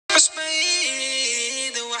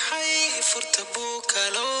furta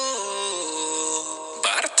buukalo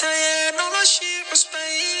bartaya noloshii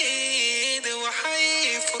cusbayd waxay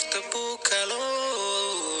furta buukalo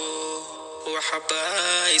waxba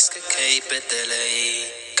iska kay bedelay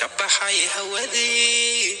ka baxay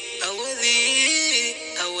hawadii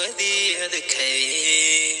adkay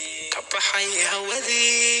ka baxay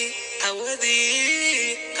hawadii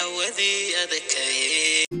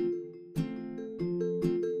adkay.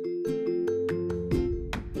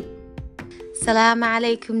 Assalamu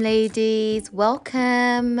alaikum, ladies.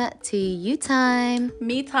 Welcome to You Time.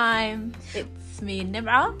 Me Time. It's me,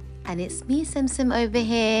 Nimra. And it's me, Simsim, over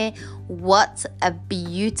here. What a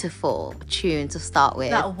beautiful tune to start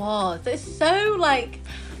with. That was. It's so,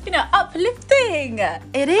 uplifting.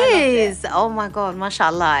 It is. Oh my God,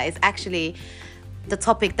 mashallah. It's actually the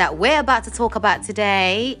topic that we're about to talk about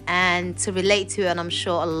today and to relate to, and I'm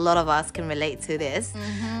sure a lot of us can relate to this.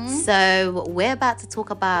 So we're about to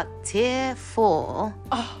talk about tier 4,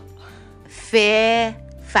 fear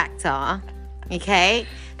factor. Okay,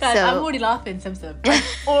 Guys, I'm already laughing, Simsim. I'm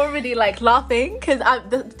already laughing because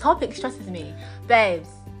the topic stresses me. Babes,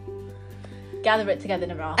 gather it together,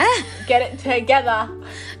 Nimra. Get it together.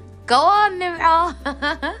 Go on, Nimra.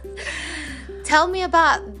 Tell me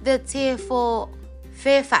about the tier 4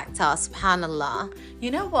 fear factor, subhanallah. You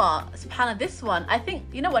know what? SubhanAllah, this one, I think,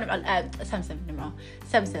 you know what, Simsim, Nimra.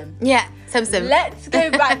 Simsim. Yeah, Simsim. Let's go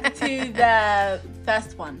back to the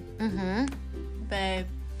first one. Babe,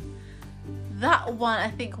 that one I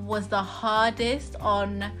think was the hardest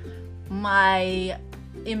on my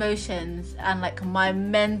emotions and my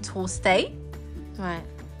mental state. Right.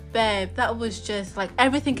 Babe, that was just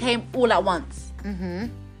everything came all at once.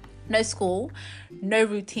 No school, no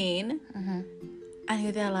routine. And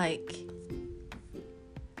you're there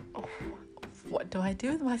what do I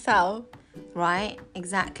do with myself? Right,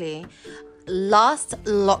 exactly. Last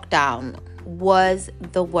lockdown was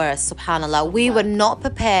the worst, subhanallah. We were not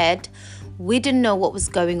prepared. We didn't know what was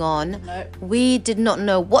going on. No. We did not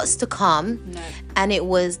know what's to come. No. And it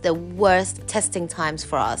was the worst testing times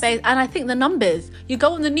for us. And I think the numbers, you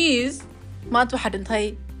go on the news, and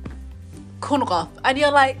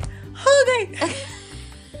you're like, holiday.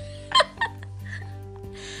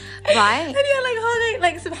 Right? And you're like,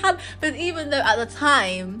 holiday, subhanallah. But even though at the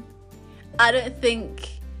time, I don't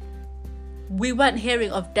think we weren't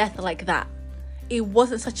hearing of death like that. It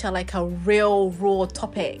wasn't such a real raw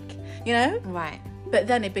topic, you know? Right. But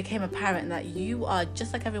then it became apparent that you are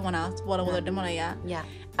just like everyone else. Yeah.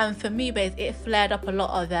 And for me, babe, it flared up a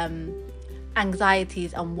lot of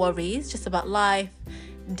anxieties and worries just about life,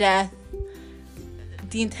 death,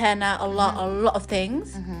 the internet, a lot of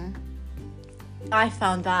things. I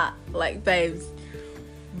found that, babes,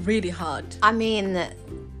 really hard. I mean,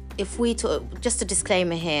 if we talk, just a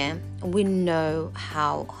disclaimer here, we know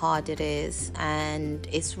how hard it is and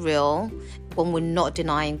it's real when we're not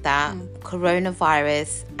denying that.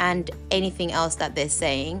 Coronavirus and anything else that they're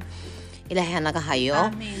saying,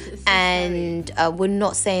 and we're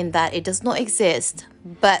not saying that it does not exist,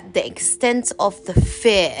 but the extent of the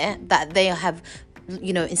fear that they have,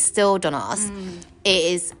 instilled on us, it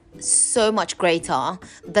is so much greater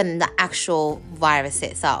than the actual virus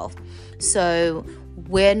itself. So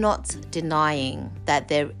we're not denying that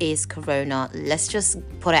there is corona. Let's just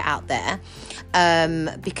put it out there,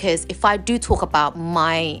 because if I do talk about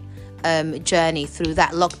my journey through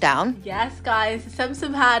that lockdown, yes, guys,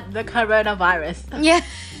 Simsim had the coronavirus. Yeah,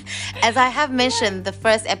 as I have mentioned the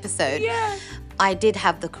first episode, Yeah. I did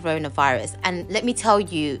have the coronavirus, and let me tell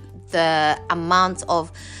you the amount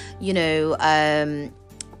of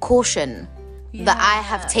caution that I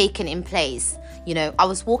have taken in place. I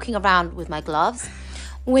was walking around with my gloves,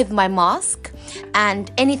 with my mask, and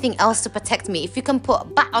anything else to protect me. If you can put a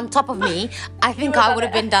bat on top of me, I think I would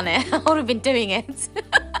have been done it. I would have been doing it.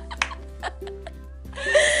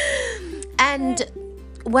 And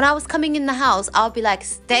when I was coming in the house, I'll be like,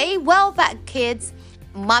 stay well back, kids.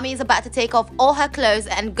 Mummy's about to take off all her clothes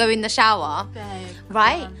and go in the shower. Babe,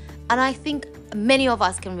 right? And I think many of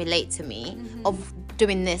us can relate to me of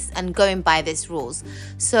doing this and going by these rules.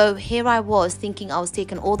 So here I was thinking I was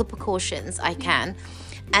taking all the precautions I can,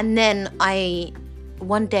 and then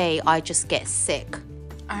one day I just get sick.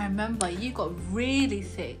 I remember you got really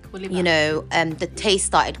sick. The taste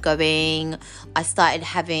started going. I started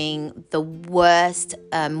having the worst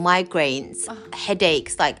migraines,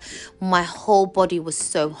 headaches. My whole body was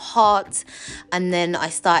so hot. And then I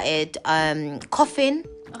started coughing.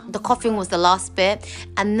 The coughing was the last bit.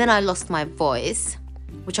 And then I lost my voice,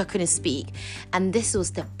 which I couldn't speak. And this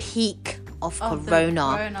was the peak of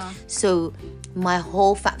corona. Corona. So my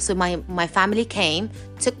whole my family came,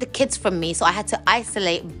 took the kids from me, so I had to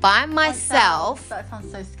isolate by myself. That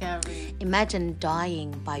sounds so scary. Imagine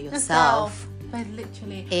dying by yourself. But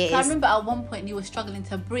literally, It I is- remember at one point you were struggling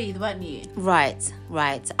to breathe, weren't you? Right.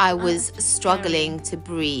 I was that's struggling to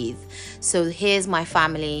breathe. So here's my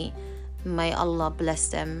family. May Allah bless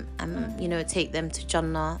them and, take them to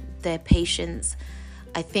Jannah. Their patience.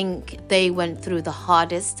 I think they went through the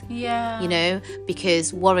hardest, Yeah.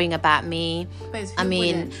 because worrying about me. But who I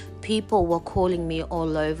mean, wouldn't? people were calling me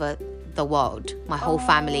all over the world, my whole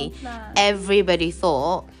family. bless. Everybody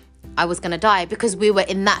thought I was going to die because we were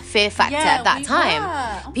in that fear factor Yeah, at that we time. were.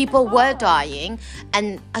 Oh my People were God. dying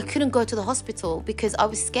and I couldn't go to the hospital because I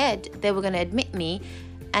was scared they were going to admit me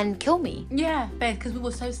and kill me. Yeah, because we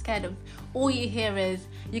were so scared of. All you hear is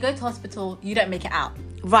you go to hospital, you don't make it out.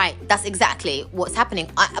 Right, that's exactly what's happening.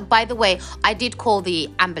 By the way, I did call the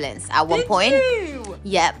ambulance at one point. You?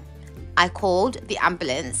 Yep. I called the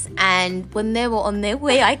ambulance and when they were on their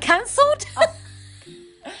way, I cancelled.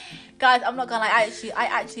 Guys, I'm not gonna lie. I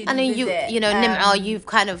actually. I know visit, Nim'a, you've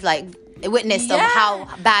kind of like witnessed of Yeah. how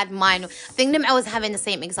bad mine. I think Nim'a was having the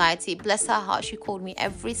same anxiety. Bless her heart, she called me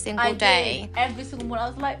every single I day. did. Every single morning, I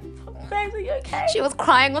was like, "Babe, are you okay? She was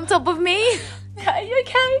crying on top of me. Are you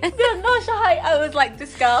okay?" Yeah, no, shy. I was like,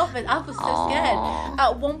 this girl, but I was so Aw. scared.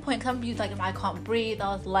 At one point, somebody was like, I can't breathe. I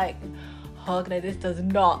was like, oh, no, this does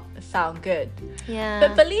not sound good. Yeah.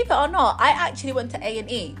 But believe it or not, I actually went to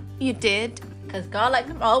A&E. You did. Because girl like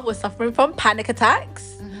Nim'a was suffering from panic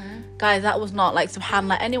attacks. Guys, that was not like,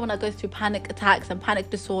 subhanAllah, anyone that goes through panic attacks and panic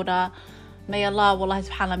disorder, may Allah, wallahi,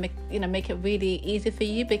 subhanAllah, make it really easy for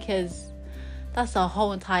you, because that's a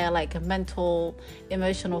whole entire like mental,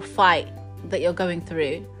 emotional fight that you're going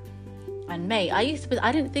through. And mate, I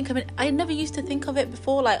didn't think of it. I never used to think of it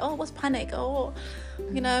before. Like, oh, what's panic? Oh,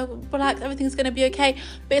 relax, everything's gonna be okay.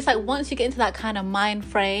 But it's like once you get into that kind of mind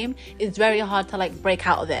frame, it's very hard to like break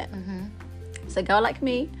out of it. So a girl like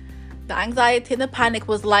me, the anxiety and the panic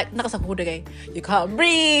was like, you can't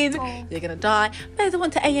breathe, you're gonna die. But I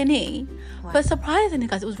went to A&E. But surprisingly,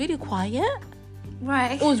 guys, it was really quiet.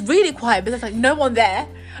 Right. It was really quiet, but there's like no one there.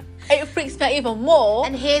 It freaks me out even more.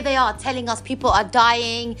 And here they are telling us people are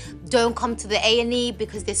dying. Don't come to the A&E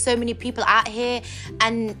because there's so many people out here.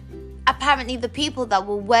 And apparently the people that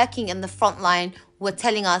were working in the front line were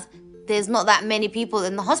telling us there's not that many people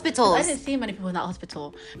in the hospitals. I didn't see many people in that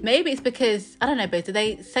hospital. Maybe it's because, I don't know, but did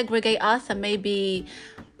they segregate us and maybe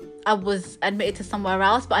I was admitted to somewhere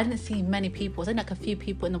else, but I didn't see many people. There's only like a few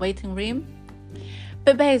people in the waiting room.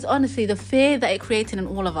 But babes, honestly, the fear that it created in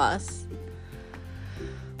all of us,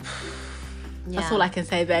 that's all I can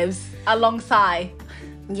say, babes. A long sigh.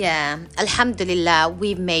 Yeah, Alhamdulillah,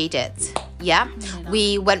 we've made it. Yeah,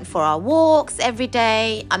 we went for our walks every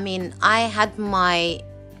day. I mean, I had my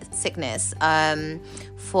sickness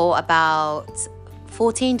for about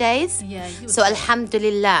 14 days. Yeah, you were so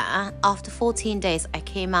Alhamdulillah, after 14 days, I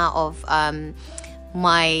came out of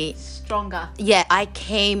my... stronger. Yeah, I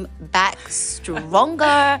came back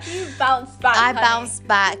stronger. You bounced back. I honey. bounced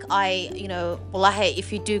back. Wallahi,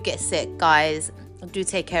 if you do get sick, guys, do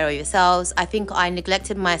take care of yourselves. I think I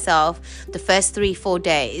neglected myself the first 3-4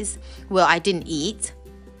 days where I didn't eat.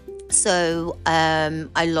 So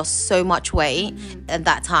I lost so much weight at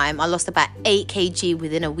that time. I lost about 8 kg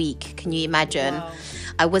within a week. Can you imagine? Wow.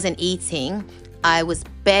 I wasn't eating. I was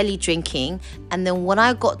barely drinking. And then when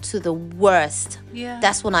I got to the worst,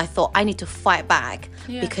 that's when I thought I need to fight back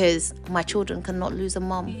because my children cannot lose a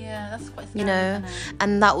mum. Yeah, that's quite scary, You know, isn't it?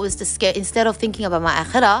 and that was the scare. Instead of thinking about my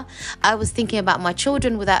akhirah, I was thinking about my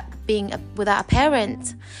children without a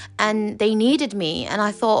parent, and they needed me. And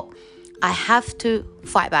I thought, I have to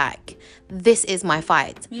fight back. This is my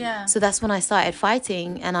fight. Yeah. So that's when I started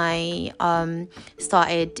fighting, and I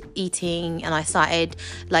started eating, and I started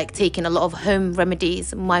like taking a lot of home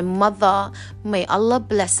remedies. My mother, may Allah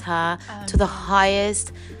bless her to the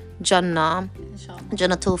highest Jannah, Inshallah.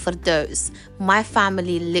 Jannatul Firdaus. My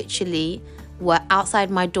family literally were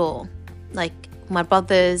outside my door. Like my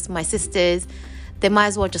brothers, my sisters, they might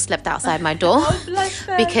as well just slept outside my door Oh, bless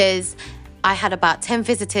them. because I had about 10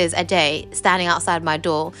 visitors a day standing outside my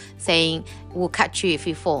door saying, we'll catch you if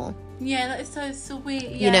you fall. Yeah, that is so sweet.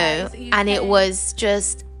 You know, it's and it UK. was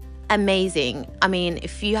just amazing. I mean,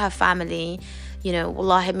 if you have family, you know,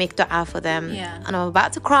 wallahi, make dua for them. Yeah. And I'm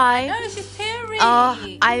about to cry. No, she's teary.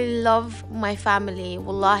 Oh, I love my family.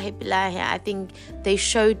 Wallahi billahi. I think they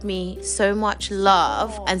showed me so much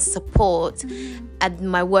love and support at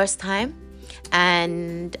my worst time.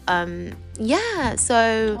 And yeah,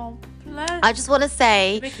 so Oh, bless. I just want to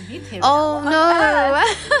say, You're making me teary oh now.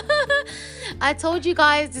 no. I told you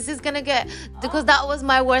guys this is gonna get, because that was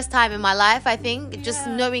my worst time in my life, I think. Just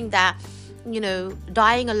knowing that, you know,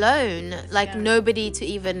 dying alone, like nobody to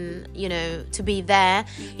even, you know, to be there,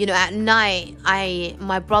 you know, at night.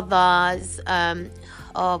 My brothers,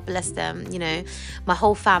 oh bless them, you know, my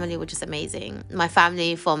whole family were just amazing. My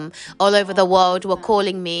family from all over the world were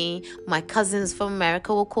calling me. My cousins from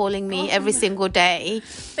America were calling me every single day.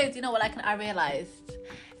 Babe, do you know what I realized?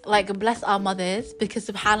 Like, bless our mothers, because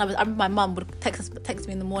subhanAllah, I remember my mum would text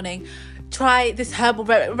me in the morning, try this herbal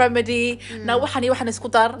remedy. Now wahani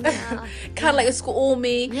skudar. Kind of like school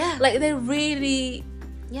me. Yeah. Like, they really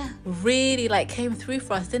like came through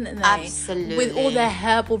for us, didn't they? Absolutely. With all their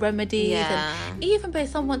herbal remedies. Yeah. And even by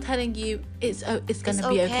someone telling you it's gonna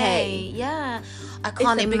be okay. Yeah. I a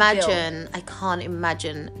can't big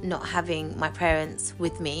imagine not having my parents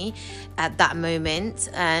with me at that moment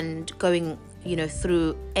and going, you know,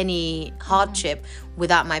 through any hardship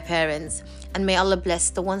without my parents. And may Allah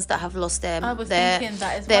bless the ones that have lost their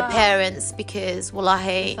parents, because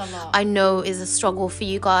wallahi, I know is a struggle for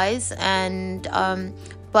you guys. And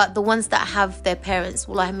but the ones that have their parents,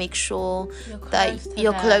 wallahi, make sure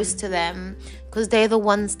you're close to them, because they're the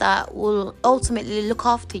ones that will ultimately look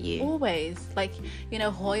after you. Always. Like, you know,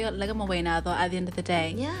 Hoya lagam away now though, at the end of the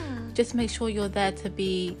day. Yeah. Just make sure you're there to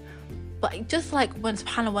be, but just like when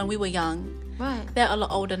subhanAllah, when we were young, right, they're a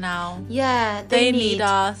lot older now. Yeah, they need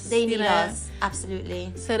us. They need us.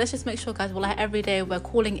 Absolutely. So let's just make sure, guys, well, like every day we're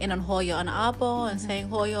calling in on Hoya and Abba and saying,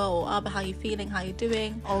 Hoya or Abba, how you feeling? How you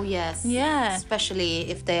doing? Oh yes. Yeah. Especially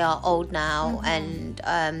if they are old now and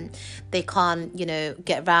they can't, you know,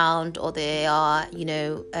 get around, or they are, you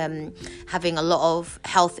know, having a lot of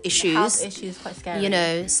health issues. Health issues, quite scary. You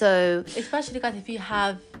know, so especially, guys, if you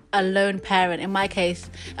have a lone parent. In my case,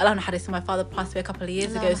 Allah Hadith, my father passed away a couple of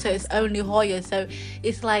years ago, so it's only Hoya. So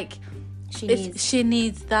it's like she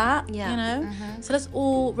needs that, you know. So let's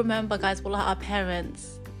all remember, guys, wallah, our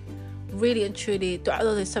parents, really and truly, dua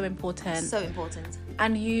is so important. So important.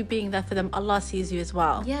 And you being there for them, Allah sees you as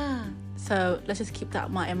well. Yeah. So let's just keep that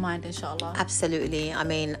in mind, inshallah. Absolutely. I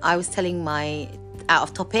mean, I was telling out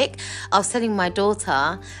of topic, I was telling my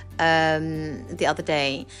daughter the other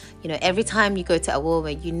day, you know, every time you go to a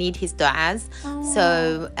woman, you need his du'as.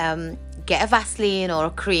 So get a Vaseline or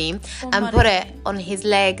a cream and put it on his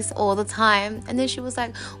legs all the time. And then she was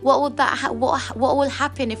like, what would that what will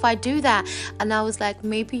happen if I do that? And I was like,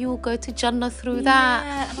 maybe you'll go to Jannah through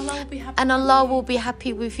that, and Allah will be happy. and Allah will be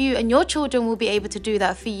happy with you, and your children will be able to do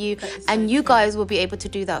that for you, and you guys will be able to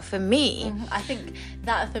do that for me. I think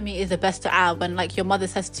that for me is the best du'a, when like your mother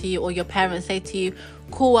says to you or your parents say to you,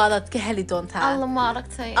 Allah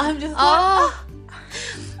I'm just like,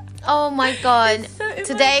 oh my God. so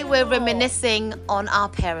Today we're emotional. reminiscing on our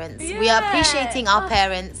parents. We are appreciating our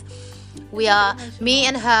parents. Me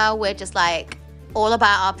and her, we're just like all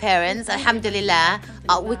about our parents. Alhamdulillah.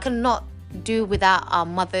 We cannot do without our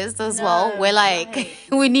mothers as well. We're like,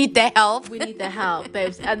 we need their help. We need their help,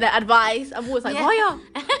 babes, and their advice. I'm always like, Hoya.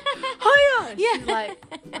 She's like,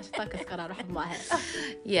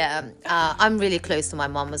 Yeah, I'm really close to my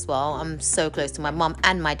mom as well. I'm so close to my mom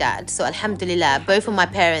and my dad. So alhamdulillah, both of my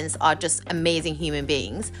parents are just amazing human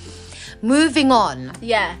beings. Moving on.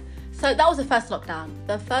 Yeah. So that was the first lockdown.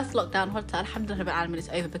 The first lockdown, alhamdulillah, is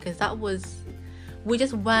over, because we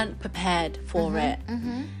just weren't prepared for it.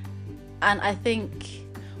 And I think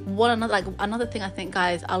another thing, I think,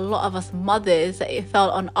 guys, a lot of us mothers, that it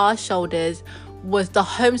fell on our shoulders was the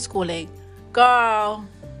homeschooling. Girl.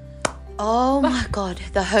 Oh my God,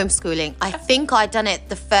 the homeschooling. I think I done it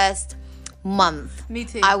the first month. Me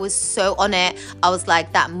too. I was so on it. I was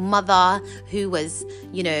like that mother who was,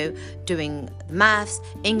 you know, doing maths,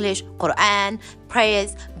 English, Quran,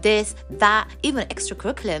 prayers, this, that, even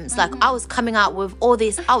extracurriculums. Like, I was coming out with all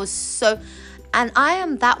this. And I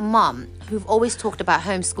am that mum who've always talked about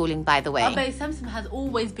homeschooling, by the way. Our babe Samson has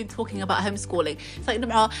always been talking about homeschooling. It's like,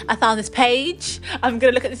 no, I found this page. I'm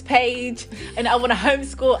going to look at this page and I want to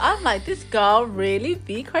homeschool. I'm like, this girl really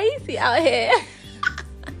be crazy out here.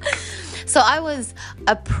 So I was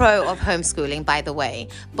a pro of homeschooling, by the way.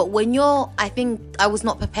 But I think I was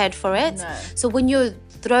not prepared for it. No. So when you're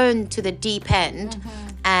thrown to the deep end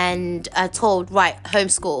and told, right,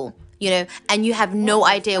 homeschool, you know, and you have no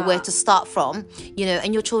idea where to start from, you know,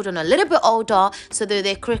 and your children are a little bit older, so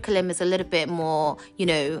their curriculum is a little bit more, you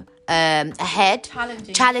know, ahead,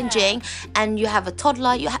 challenging, and you have a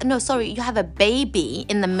toddler, you have a baby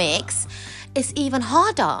in the mix, it's even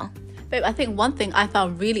harder. Babe, I think one thing I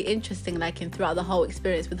found really interesting, like throughout the whole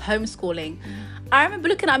experience with homeschooling, I remember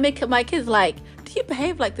looking at my kids like, do you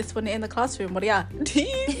behave like this when you're in the classroom? What do you?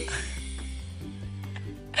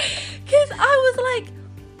 Because I was like,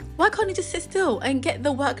 why can't you just sit still and get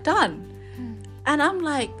the work done? And I'm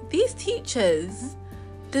like, these teachers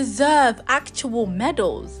deserve actual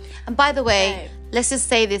medals. And by the way, Right. let's just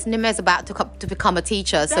say this: Nima is about to become a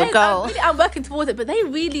teacher. So Guys, girl, I'm working towards it, but they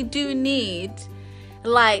really do need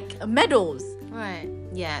like medals. right?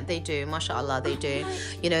 Yeah, they do. Mashallah, they do.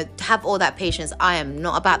 You know, have all that patience. I am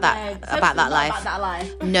not about that about that life. About that life.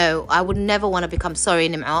 No, I would never want to become. Sorry,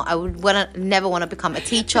 Nim'at. I would never want to become a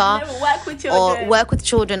teacher Never work with children. or work with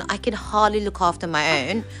children. I can hardly look after my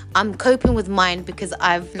own. I'm coping with mine because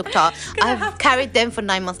I've looked up. I've carried them for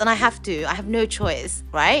 9 months, and I have to. I have no choice,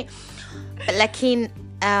 right? But lakin,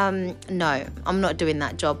 no, I'm not doing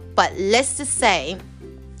that job. But let's just say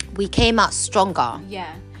we came out stronger.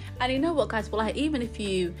 Yeah. And you know what, guys? Well, like, even if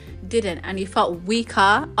you didn't and you felt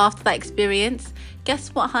weaker after that experience, guess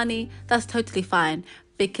what, honey? That's totally fine,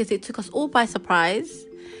 because it took us all by surprise.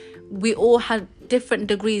 We all had different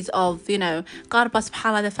degrees of, you know, God,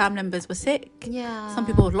 subhanAllah, the family members were sick. Yeah. Some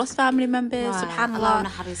people lost family members. Right. Subhanallah.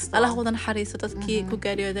 Allah Allah haris. So that's key.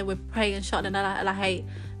 They were praying, inshallah, Allah hate,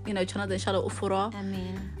 you know, inshallah, ufura. I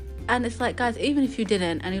mean, And it's like, guys, even if you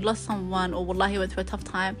didn't and you lost someone, or wallahi went through a tough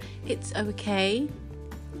time, it's okay.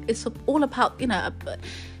 It's all about, you know,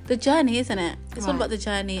 the journey, isn't it? It's all Right. about the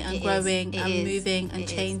journey and It growing is. and It is. moving and It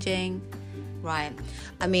is. changing. right.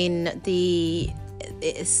 I mean,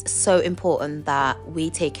 it's so important that we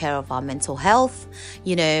take care of our mental health.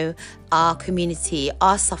 You know, our community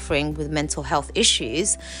are suffering with mental health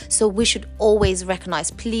issues, so we should always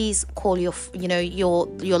recognize. Please call your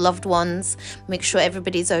loved ones. Make sure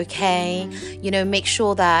everybody's okay. You know, make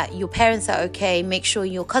sure that your parents are okay. Make sure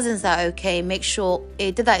your cousins are okay. Make sure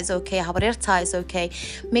Dida is okay. Habarirta is okay.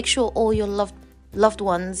 Make sure all your loved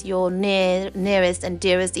ones, your nearest and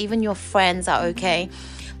dearest, even your friends are okay,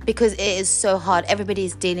 because it is so hard. Everybody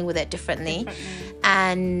is dealing with it differently.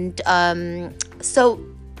 And so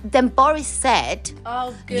then Boris said,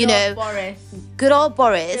 Oh, good You know, old Boris. good old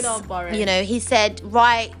Boris, Good old Boris. you know, he said,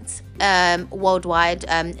 right, worldwide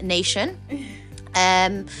nation,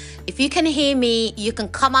 if you can hear me, you can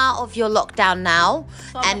come out of your lockdown now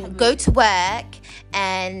and go to work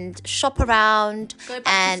and shop around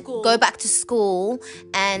and go back to school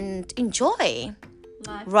and enjoy.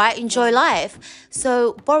 Life. Right, enjoy life.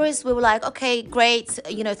 So Boris, we were like, okay, great,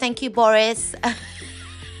 you know, thank you, Boris.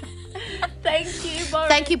 Thank you, Boris.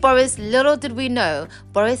 Thank you, Boris. Little did we know,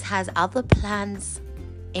 Boris has other plans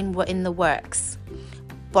in the works.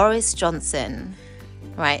 Boris Johnson,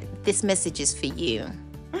 right? This message is for you.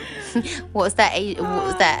 What was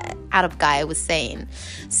that Arab guy was saying?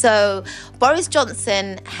 So Boris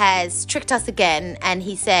Johnson has tricked us again, and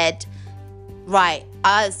he said, right,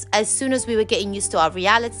 as soon as we were getting used to our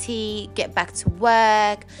reality, get back to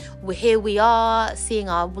work, here we are seeing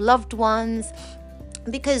our loved ones.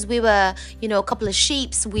 Because we were, you know, a couple of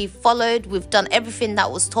sheeps, we've done everything that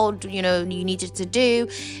was told, you know, you needed to do.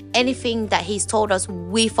 Anything that he's told us,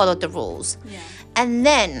 we followed the rules. Yeah. And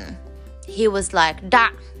then he was like,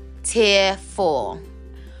 that tier 4.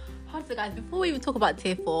 Hold on, guys. Before we even talk about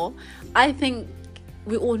tier 4, I think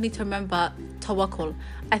we all need to remember tawakkul.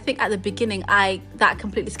 I think at the beginning, that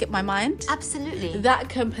completely skipped my mind. Absolutely. That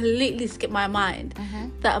completely skipped my mind.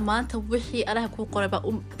 That amount of wishi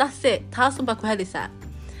that's it.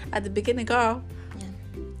 At the beginning, girl,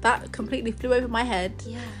 that completely flew over my head.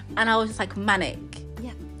 Yeah. And I was just like manic.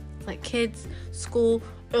 Yeah. Like kids, school,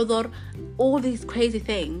 udhur, all these crazy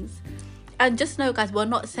things. And just know, guys, we're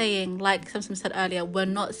not saying, like Samson said earlier, we're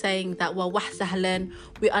not saying that, well, wah sahlan,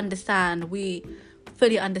 we understand, we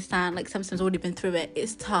fully understand, like Samson's already been through it.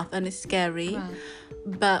 It's tough and it's scary. Right.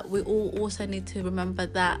 But we all also need to remember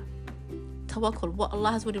that tawakkul, what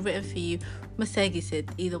Allah has already written for you, masagi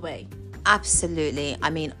said, either way. Absolutely. I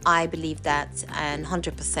mean, I believe that, and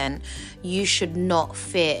 100%. You should not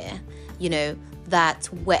fear, you know, that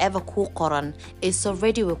wherever Quran is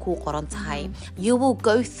already with Quran time, you will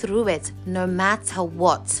go through it no matter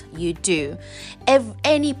what you do.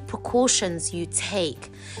 Any precautions you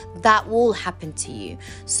take, that will happen to you.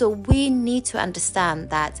 So we need to understand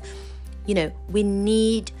that, you know, we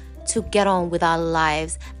need to get on with our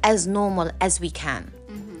lives as normal as we can,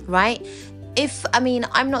 right?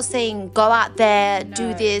 I'm not saying go out there,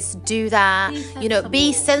 do this, do that, you know,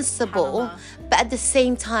 be sensible. But at the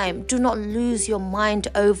same time, do not lose your mind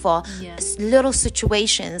over little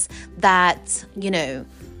situations that, you know,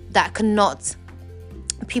 that cannot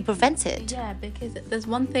be prevented. Yeah, because there's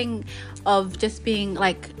one thing of just being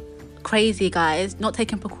like crazy, guys, not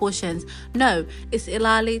taking precautions. No, it's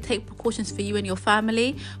ilali, take precautions for you and your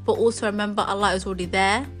family, but also remember Allah is already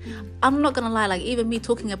there. I'm not gonna lie, like even me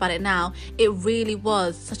talking about it now, it really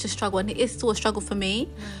was such a struggle, and it is still a struggle for me.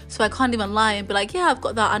 So I can't even lie and be like, yeah, I've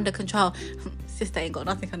got that under control. Sister ain't got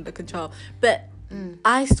nothing under control. But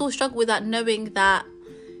I still struggle with that, knowing that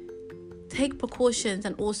take precautions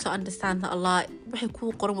and also understand that Allah. But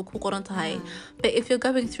if you're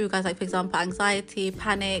going through, guys, like for example anxiety,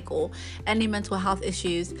 panic, or any mental health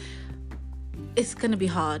issues, it's gonna be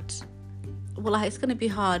hard. Well, it's gonna be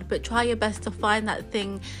hard, but try your best to find that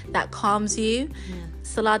thing that calms you.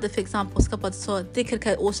 Salat, for example,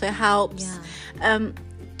 dhikr also helps.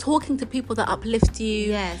 Talking to people that uplift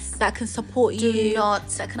you, that can support you,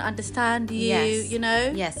 that can understand you, you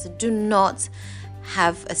know. Do not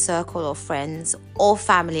have a circle of friends or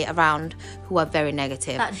family around who are very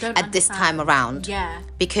negative at this time around.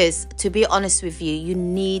 Because to be honest with you, you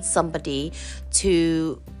need somebody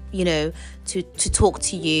to, you know, to talk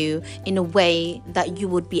to you in a way that you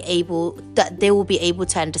would be able, that they will be able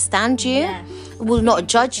to understand you, will not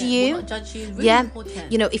judge you. Really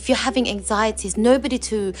important. You know, if you're having anxieties, nobody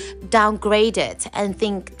to downgrade it and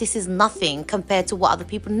think this is nothing compared to what other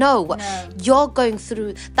people know. You're going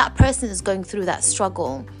through, that person is going through that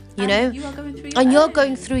struggle. You know, you are going through you're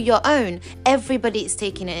going through your own. Everybody is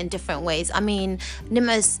taking it in different ways. I mean,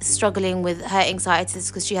 Nima's struggling with her anxieties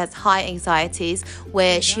because she has high anxieties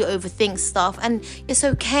where she overthinks stuff, and it's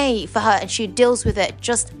okay for her, and she deals with it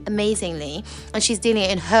just amazingly, and she's dealing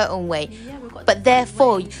it in her own way. But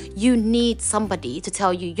therefore, you need somebody to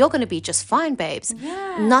tell you you're going to be just fine, babes.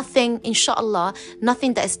 Nothing, inshallah,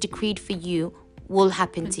 nothing that is decreed for you will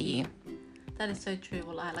happen to you. That is so true.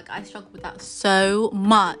 Well, I struggled with that so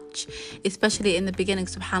much, especially in the beginning.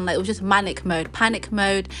 Subhanallah, it was just manic mode, panic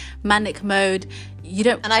mode, manic mode. You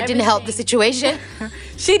don't. And I didn't help the situation.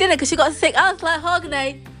 She didn't, because she got sick. I was like,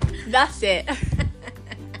 Hognay, that's it.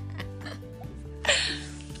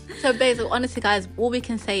 So basically, honestly, guys, all we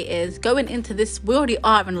can say is going into this, we already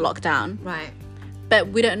are in lockdown, right? But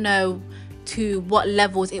we don't know to what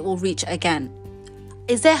levels it will reach again.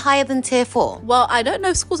 Is there higher than tier 4? Well, I don't know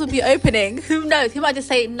if schools will be opening. Who knows? He might just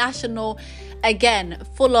say national again,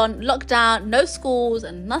 full on lockdown, no schools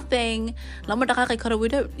and nothing. We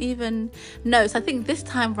don't even know. So I think this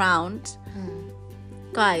time round,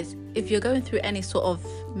 guys, if you're going through any sort of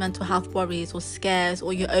mental health worries or scares,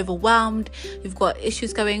 or you're overwhelmed, you've got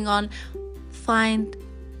issues going on, find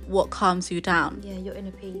what calms you down. Yeah, your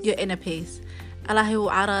inner peace. Your inner peace. Try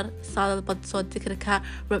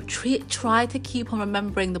to keep on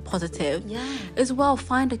remembering the positive as well.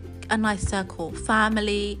 Find a nice circle,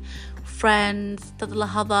 family, friends.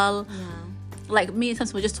 Like me and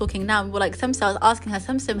Samson were just talking now. We were like, Samson, I was asking her,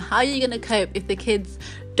 Samson, how are you going to cope if the kids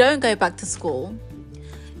don't go back to school?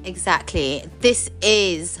 Exactly. This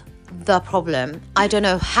is the problem. I don't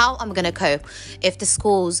know how I'm going to cope if the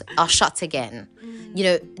schools are shut again. You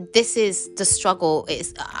know, this is the struggle.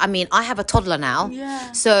 I mean, I have a toddler now.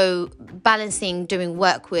 So balancing doing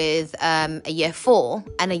work with a year 4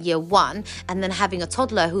 and a year 1, and then having a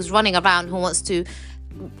toddler who's running around who wants to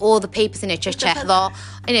all the papers in her chest, throwing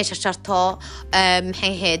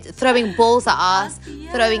balls at us,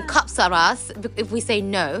 throwing cups at us. If we say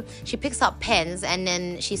no, she picks up pens and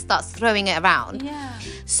then she starts throwing it around.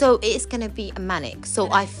 So it's going to be a manic. So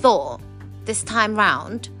I thought this time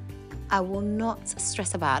round, I will not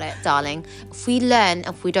stress about it, darling. If we learn,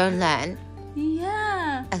 if we don't learn,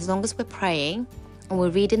 as long as we're praying and we're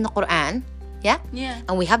reading the Quran,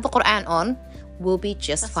 and we have the Quran on, we'll be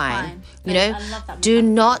just fine. You know, do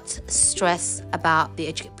not stress about the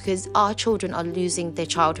education, because our children are losing their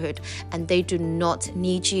childhood and they do not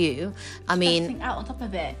need you. I mean, stressing out on top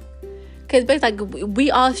of it, because basically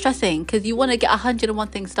we are stressing because you want to get 101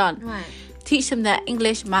 things done. Right. Teach them their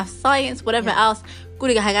English, math, science, whatever else.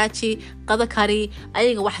 We're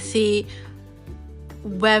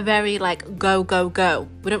very like go.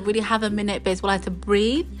 We don't really have a minute, but we'll have to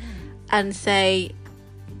breathe and say,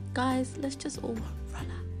 guys, let's just all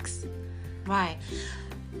relax. Right.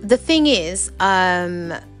 The thing is,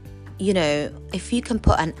 you know, if you can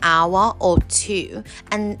put an hour or 2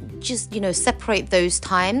 and just, you know, separate those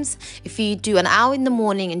times. If you do an hour in the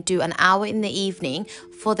morning and do an hour in the evening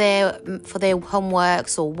for their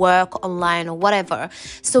homeworks or work online or whatever,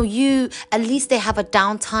 so you, at least they have a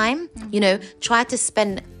downtime. You know, try to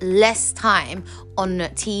spend less time on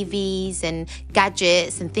TVs and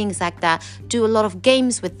gadgets and things like that. Do a lot of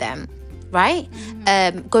games with them, right?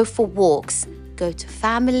 Go for walks. Go to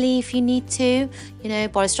family if you need to. You know,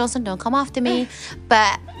 Boris Johnson, don't come after me.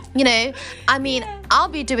 But, you know, I mean, I'll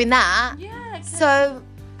be doing that. So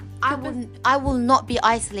I will not be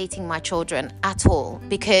isolating my children at all,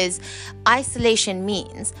 because isolation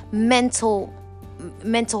means mental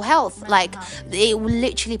health. Like it will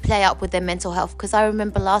literally play up with their mental health, because I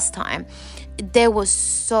remember last time they were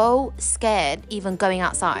so scared even going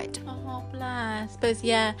outside. Oh bless. But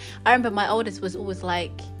yeah, I remember my oldest was always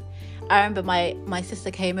like, I remember my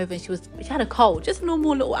sister came over and she had a cold, just a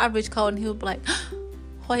normal little average cold, and he would be like,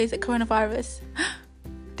 why is it coronavirus?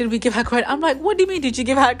 Did we give her corona? I'm like, what do you mean did you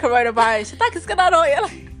give her coronavirus? She's like, it's gonna annoy you.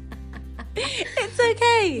 Like, it's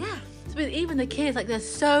okay. Yeah. But even the kids, like, they're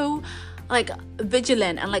so like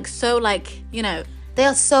vigilant and like so like, you know, they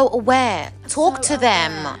are so aware. Talk to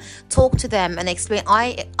them and explain.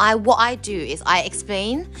 What I do is I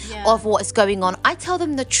explain of what is going on. I tell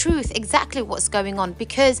them the truth, exactly what's going on,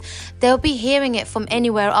 because they'll be hearing it from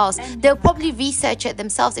anywhere else. They'll probably research it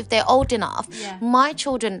themselves if they're old enough. My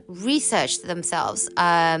children researched themselves,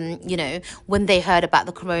 you know, when they heard about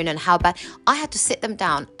the corona and how bad. I had to sit them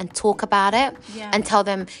down and talk about it and tell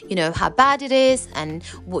them, you know, how bad it is, and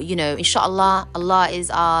what, you know, inshallah, Allah is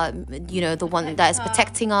our, you know, the one that is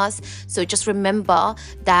protecting us. So just remember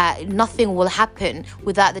that nothing will happen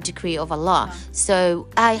without the decree of Allah. So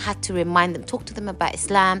I had to remind them, talk to them about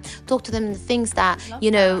Islam, talk to them the things that, you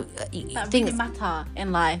know, that things really matter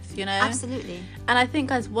in life, you know. Absolutely. And I think,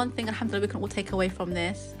 guys, one thing, alhamdulillah, we can all take away from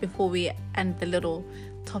this before we end the little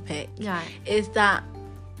topic is that,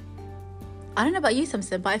 I don't know about you,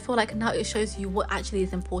 Samson, but I feel like now it shows you what actually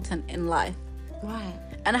is important in life, right,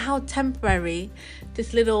 and how temporary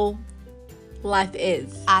this little life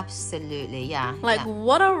is. Absolutely. Like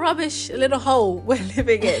what a rubbish little hole we're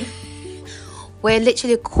living in. We're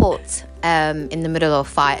literally caught in the middle of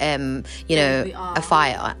fire, you know, a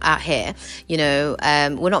fire out here. You know,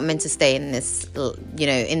 we're not meant to stay in this, you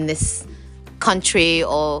know, in this country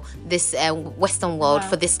or this Western world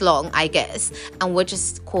for this long, I guess, and we're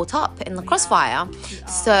just caught up in the crossfire.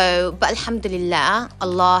 So, but alhamdulillah,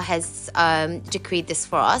 Allah has decreed this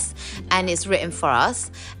for us, and it's written for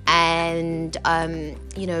us, and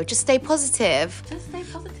you know, just stay positive. Just stay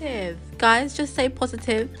positive, guys. Just stay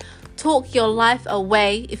positive. Talk your life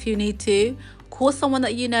away if you need to. Call someone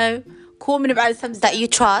that you know. Call Minib and Samsam that you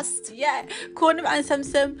trust. Call Minib and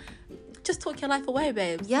Samsam. Just talk your life away,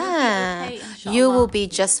 babes. You will be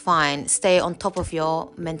just fine. Stay on top of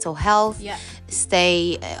your mental health.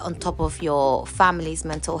 Stay on top of your family's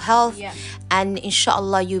mental health. And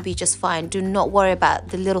inshallah, you'll be just fine. Do not worry about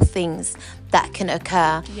the little things that can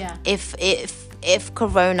occur. If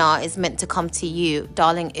corona is meant to come to you,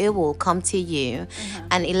 darling, it will come to you.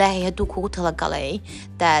 And ilahi haduu kugu talagalay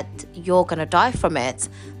that you're gonna die from it,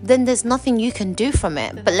 then there's nothing you can do from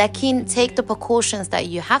it. But take the precautions that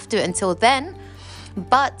you have to until then,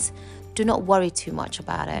 but do not worry too much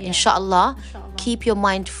about it. Inshallah, keep your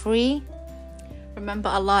mind free. Remember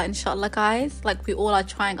Allah, inshallah, guys. Like, we all are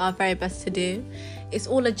trying our very best to do. It's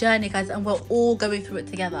all a journey, guys, and we're all going through it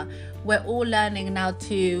together. We're all learning now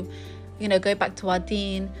to, you know, go back to our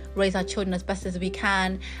deen, raise our children as best as we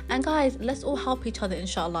can. And guys, let's all help each other,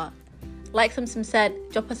 inshallah. Like Samsam said,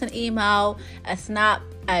 drop us an email, a snap,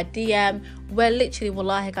 a DM. We're literally,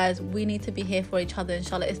 wallahi, guys, we need to be here for each other,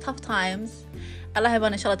 inshallah. It's tough times. Allah,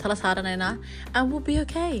 inshallah, tell us how to know, and we'll be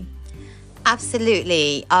okay.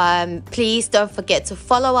 Absolutely. Please don't forget to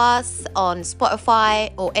follow us on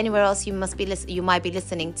Spotify or anywhere else you might be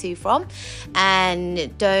listening to from,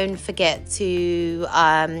 and don't forget to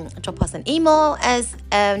drop us an email. As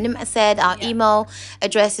Nima said, our email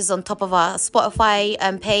address is on top of our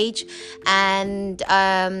Spotify page, and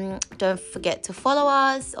don't forget to follow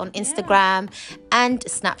us on Instagram and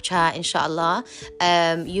Snapchat, inshallah.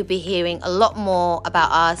 You'll be hearing a lot more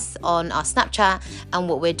about us on our Snapchat and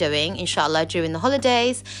what we're doing, inshallah, during the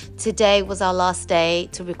holidays. Today was our last day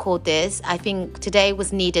to record this. I think today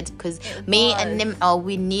was needed because me and Nim,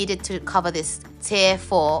 we needed to cover this tear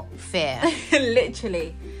for fear.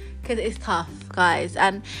 Literally, because it's tough, guys.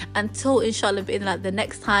 And until, inshallah, like the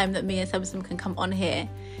next time that me and Samsam can come on here,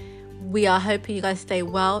 we are hoping you guys stay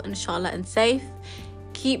well, inshallah, and safe.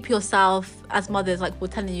 Keep yourself, as mothers, like we're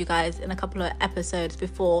telling you guys in a couple of episodes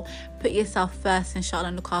before, put yourself first, inshallah,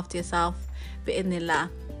 and look after yourself. Bi'idhnillah.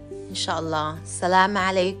 Inshallah. Salaam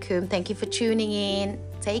alaikum. Thank you for tuning in.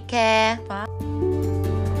 Take care. Bye.